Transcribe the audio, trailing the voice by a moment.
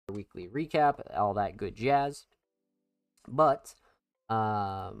weekly recap, all that good jazz. But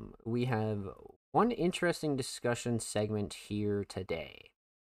we have one interesting discussion segment here today.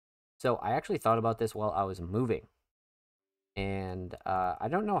 So I actually thought about this while I was moving, and I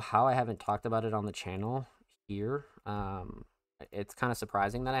don't know how I haven't talked about it on the channel here. It's kind of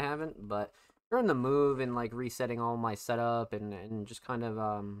surprising that I haven't, but during the move and like resetting all my setup and just kind of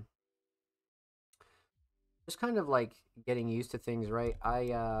like getting used to things, right?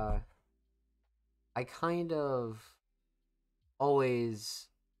 I kind of always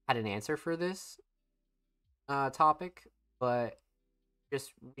had an answer for this topic, but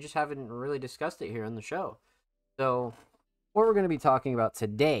we just haven't really discussed it here on the show. So what we're going to be talking about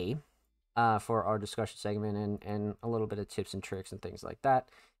today, for our discussion segment and a little bit of tips and tricks and things like that,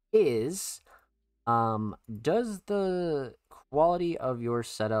 is does the quality of your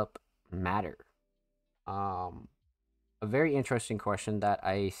setup matter? Um, a very interesting question that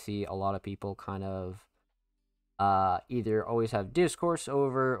I see a lot of people kind of either always have discourse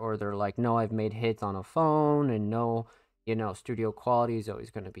over, or they're like, no, I've made hits on a phone, and no, studio quality is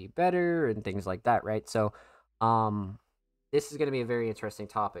always going to be better and things like that, right? So um this is going to be a very interesting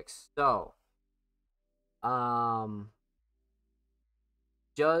topic. So um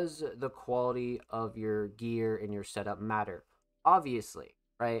does the quality of your gear and your setup matter? Obviously,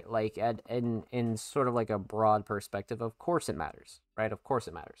 right? Like in sort of like a broad perspective, of course it matters, right? Of course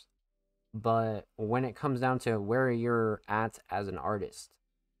it matters. But when it comes down to where you're at as an artist,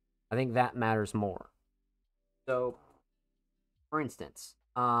 I think that matters more. So, for instance,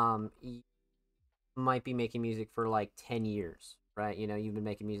 you might be making music for like 10 years, right? You've been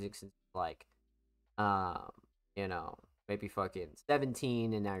making music since like um, you know, maybe fucking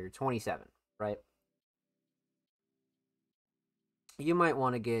 17, and now you're 27, right? You might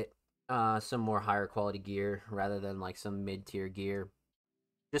want to get some more higher quality gear rather than like some mid-tier gear,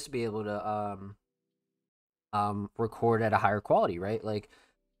 just to be able to record at a higher quality, right? Like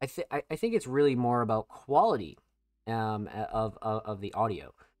I think it's really more about quality of the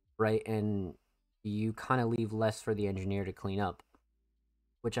audio, right? And you kind of leave less for the engineer to clean up,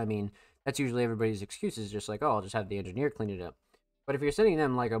 which, I mean, that's usually everybody's excuse, is just like, oh, I'll just have the engineer clean it up. But if you're sending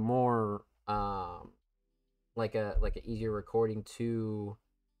them like a more like a easier recording to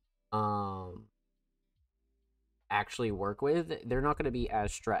um actually work with, they're not going to be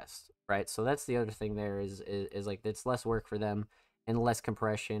as stressed, right? So that's the other thing there is like it's less work for them, and less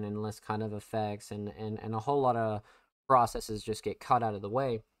compression and less kind of effects, and a whole lot of processes just get cut out of the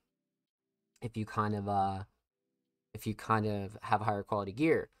way if you kind of have higher quality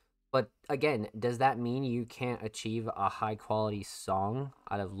gear. But again, does that mean you can't achieve a high quality song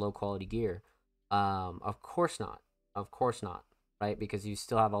out of low quality gear? Of course not. Of course not. Right? Because you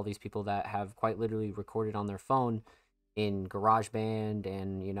still have all these people that have quite literally recorded on their phone in GarageBand,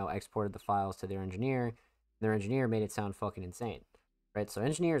 and exported the files to their engineer. And their engineer made it sound fucking insane. Right? So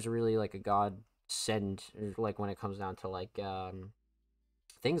engineers are really like a godsend, like when it comes down to like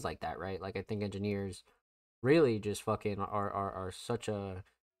things like that, right? Like I think engineers really just fucking are such a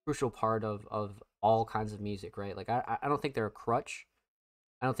crucial part of all kinds of music, right? Like I don't think they're a crutch.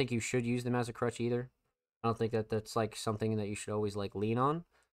 I don't think you should use them as a crutch either. I don't think that that's like something that you should always like lean on,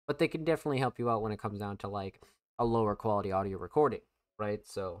 but they can definitely help you out when it comes down to like a lower quality audio recording, right?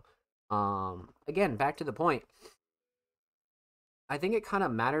 So again, back to the point, I think it kind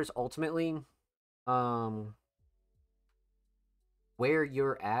of matters ultimately um where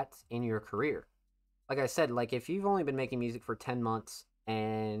you're at in your career. Like I said, like if you've only been making music for 10 months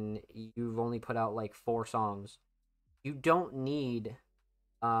and you've only put out like 4 songs, you don't need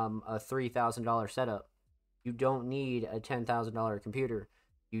a $3,000 setup. You don't need a $10,000 computer.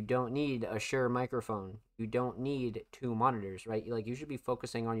 You don't need a Shure microphone. You don't need 2 monitors, right? Like you should be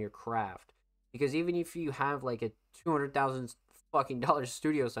focusing on your craft, because even if you have like a 200,000 fucking dollar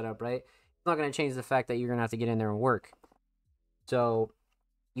studio setup, right? It's not gonna change the fact that you're gonna have to get in there and work. So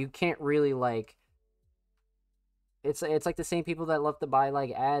you can't really like it's like the same people that love to buy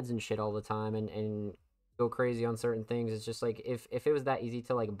like ads and shit all the time, and go crazy on certain things. It's just like if it was that easy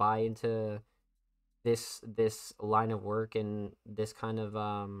to like buy into this line of work and this kind of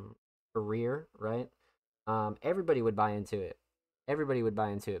career, right? Everybody would buy into it. Everybody would buy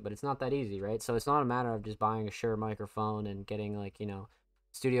into it, but it's not that easy, right? So it's not a matter of just buying a Shure microphone and getting like,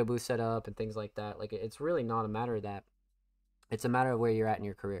 studio booth set up and things like that. Like it's really not a matter of that. It's a matter of where you're at in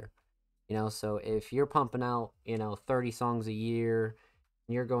your career. So if you're pumping out 30 songs a year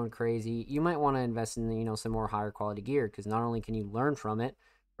and you're going crazy, you might want to invest in some more higher quality gear, because not only can you learn from it,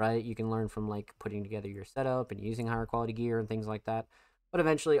 right? You can learn from like putting together your setup and using higher quality gear and things like that, but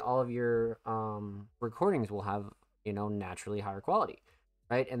eventually all of your recordings will have naturally higher quality,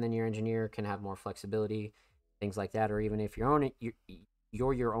 right? And then your engineer can have more flexibility, things like that. Or even if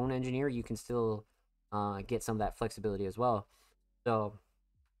you're your own engineer, you can still get some of that flexibility as well. So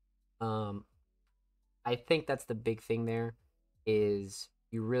um, I think that's the big thing there is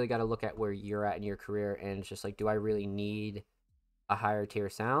you really got to look at where you're at in your career, and it's just like, do I really need a higher tier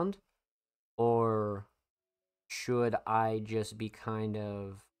sound, or should I just be kind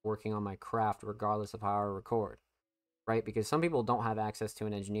of working on my craft regardless of how I record, right? Because some people don't have access to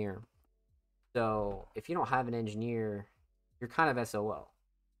an engineer. So if you don't have an engineer, you're kind of SOL.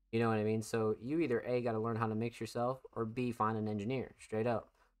 You know what I mean? So you either A, got to learn how to mix yourself, or B, find an engineer straight up.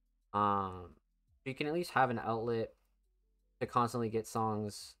 You can at least have an outlet to constantly get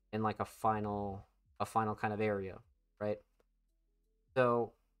songs in like a final kind of area, right?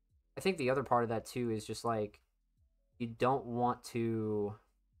 So I think the other part of that too is just like you don't want to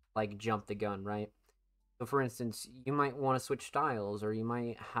like jump the gun, right? So for instance, you might want to switch styles, or you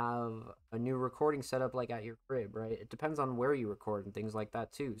might have a new recording setup like at your crib, right? It depends on where you record and things like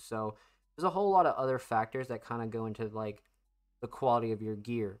that too. So there's a whole lot of other factors that kind of go into like the quality of your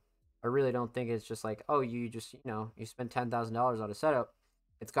gear. I really don't think it's just like, oh, you just, you spend $10,000 on a setup,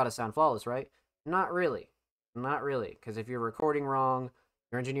 it's got to sound flawless, right? Not really. Not really. Because if you're recording wrong,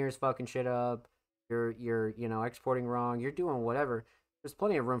 your engineer's fucking shit up, you're exporting wrong, you're doing whatever, there's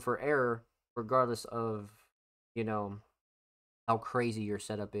plenty of room for error regardless of, you know, how crazy your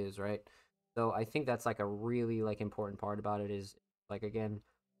setup is, right? So I think that's like a really like important part about it is like again,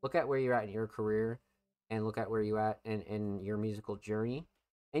 look at where you're at in your career and look at where you at in your musical journey.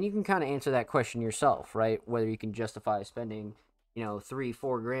 And you can kind of answer that question yourself, right? Whether you can justify spending,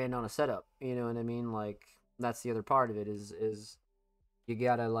 3-4 grand on a setup. You know what I mean? Like that's the other part of it is you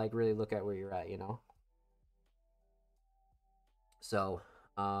gotta like really look at where you're at. So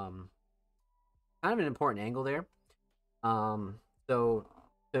kind of an important angle there. Um, so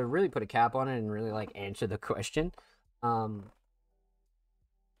to really put a cap on it and really like answer the question, um,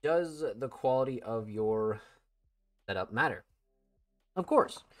 does the quality of your setup matter? Of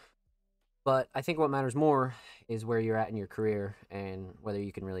course, but I think what matters more is where you're at in your career and whether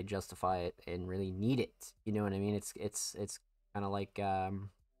you can really justify it and really need it. You know what I mean? It's kind of like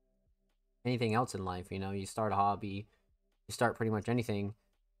anything else in life. You start a hobby, you start pretty much anything.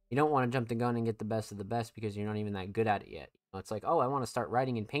 You don't want to jump the gun and get the best of the best because you're not even that good at it yet. It's like, oh, I want to start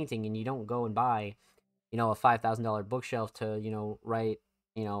writing and painting, and you don't go and buy, a $5,000 bookshelf to, write,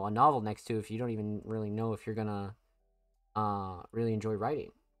 a novel next to if you don't even really know if you're gonna really enjoy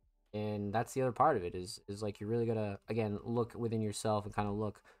writing. And that's the other part of it is like you really gotta again look within yourself and kind of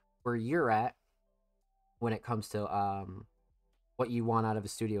look where you're at when it comes to what you want out of a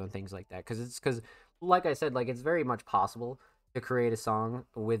studio and things like that. Because like I said, like it's very much possible to create a song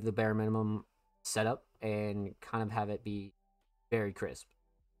with the bare minimum setup and kind of have it be very crisp.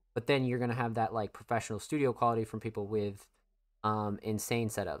 But then you're gonna have that like professional studio quality from people with insane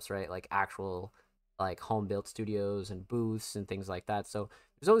setups, right? Like actual like home built studios and booths and things like that. So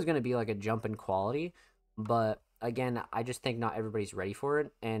there's always gonna be like a jump in quality. But again, I just think not everybody's ready for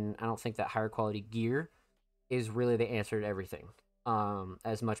it, and I don't think that higher quality gear is really the answer to everything.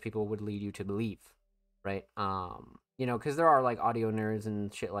 As much people would lead you to believe, right? Because there are like audio nerds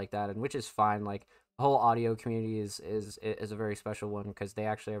and shit like that, and which is fine. Like the whole audio community is a very special one because they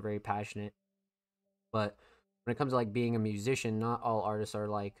actually are very passionate. But when it comes to like being a musician, not all artists are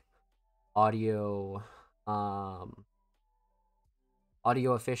like audio, um,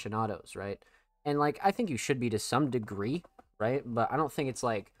 audio aficionados, right? And like I think you should be to some degree, right? But I don't think it's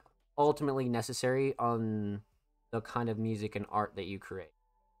like ultimately necessary on the kind of music and art that you create.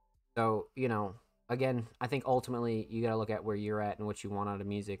 So, again, I think ultimately you got to look at where you're at and what you want out of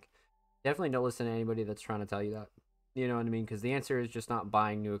music. Definitely don't listen to anybody that's trying to tell you that. You know what I mean? Because the answer is just not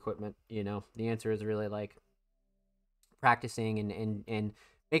buying new equipment. The answer is really like practicing and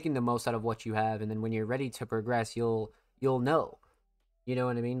making the most out of what you have. And then when you're ready to progress, you'll know. You know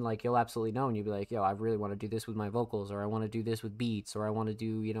what I mean? Like you'll absolutely know, and you'll be like, "Yo, I really want to do this with my vocals, or I want to do this with beats, or I want to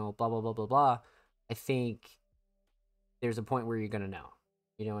do, blah blah blah blah blah." I think there's a point where you're gonna know.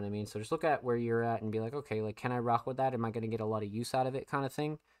 You know what I mean? So just look at where you're at and be like, okay, like can I rock with that? Am I gonna get a lot of use out of it, kind of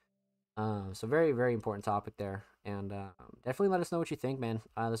thing? So very very important topic there, and definitely let us know what you think, man.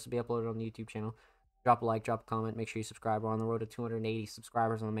 This will be uploaded on the YouTube channel. Drop a like, drop a comment, make sure you subscribe. We're on the road to 280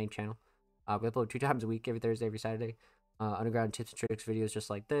 subscribers on the main channel. We upload 2 times a week, every Thursday, every Saturday. Underground tips and tricks videos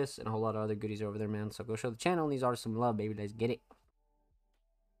just like this, and a whole lot of other goodies over there, man. So go show the channel and these artists some love, baby. Let's get it.